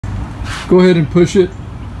Go ahead and push it.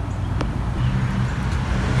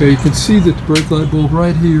 Okay, you can see that the brake light bulb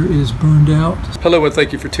right here is burned out. Hello and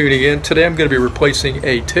thank you for tuning in. Today I'm going to be replacing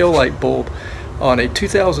a tail light bulb on a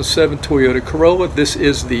 2007 Toyota Corolla. This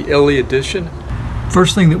is the LE edition.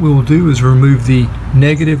 First thing that we will do is remove the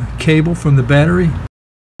negative cable from the battery.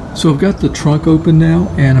 So I've got the trunk open now,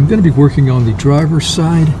 and I'm going to be working on the driver's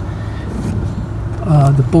side.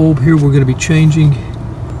 The bulb here we're going to be changing.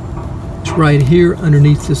 It's right here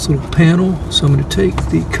underneath this little panel. So I'm going to take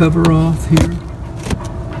the cover off here.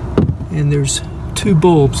 And there's two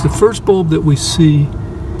bulbs. The first bulb that we see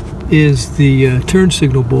is the turn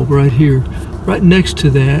signal bulb right here. Right next to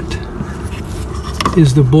that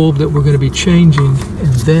is the bulb that we're going to be changing,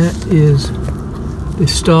 and that is the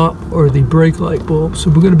stop or the brake light bulb. So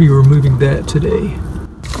we're going to be removing that today.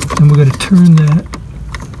 And we're going to turn that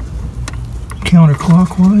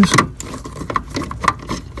counterclockwise.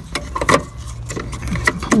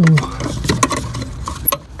 Pull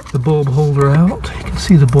the bulb holder out. You can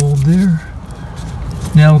see the bulb there.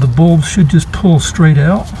 Now the bulb should just pull straight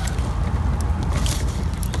out.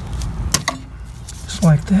 Just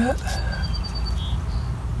like that.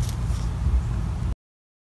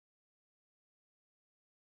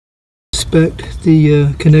 Inspect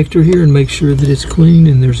the connector here and make sure that it's clean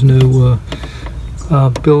and there's no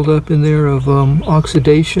buildup in there of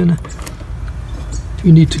oxidation. If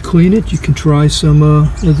you need to clean it, you can try some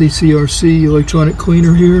of the CRC electronic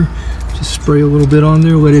cleaner here. Just spray a little bit on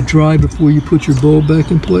there, let it dry before you put your bulb back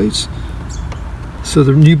in place. So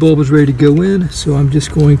the new bulb is ready to go in, so I'm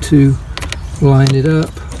just going to line it up,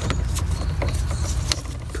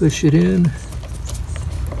 push it in.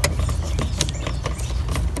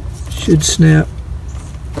 Should snap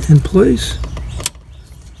in place.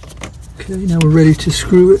 Okay, now we're ready to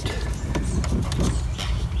screw it.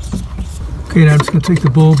 Okay, now I'm just going to take the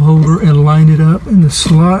bulb holder and line it up in the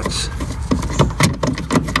slots.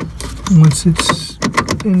 Once it's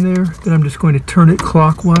in there, then I'm just going to turn it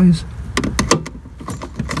clockwise.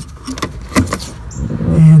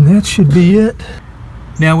 And that should be it.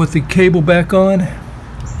 Now with the cable back on,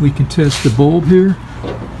 we can test the bulb here.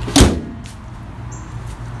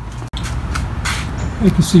 You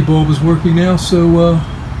can see bulb is working now, so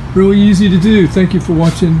really easy to do. Thank you for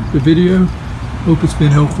watching the video. Hope it's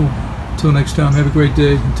been helpful. Until next time, have a great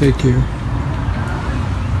day and take care.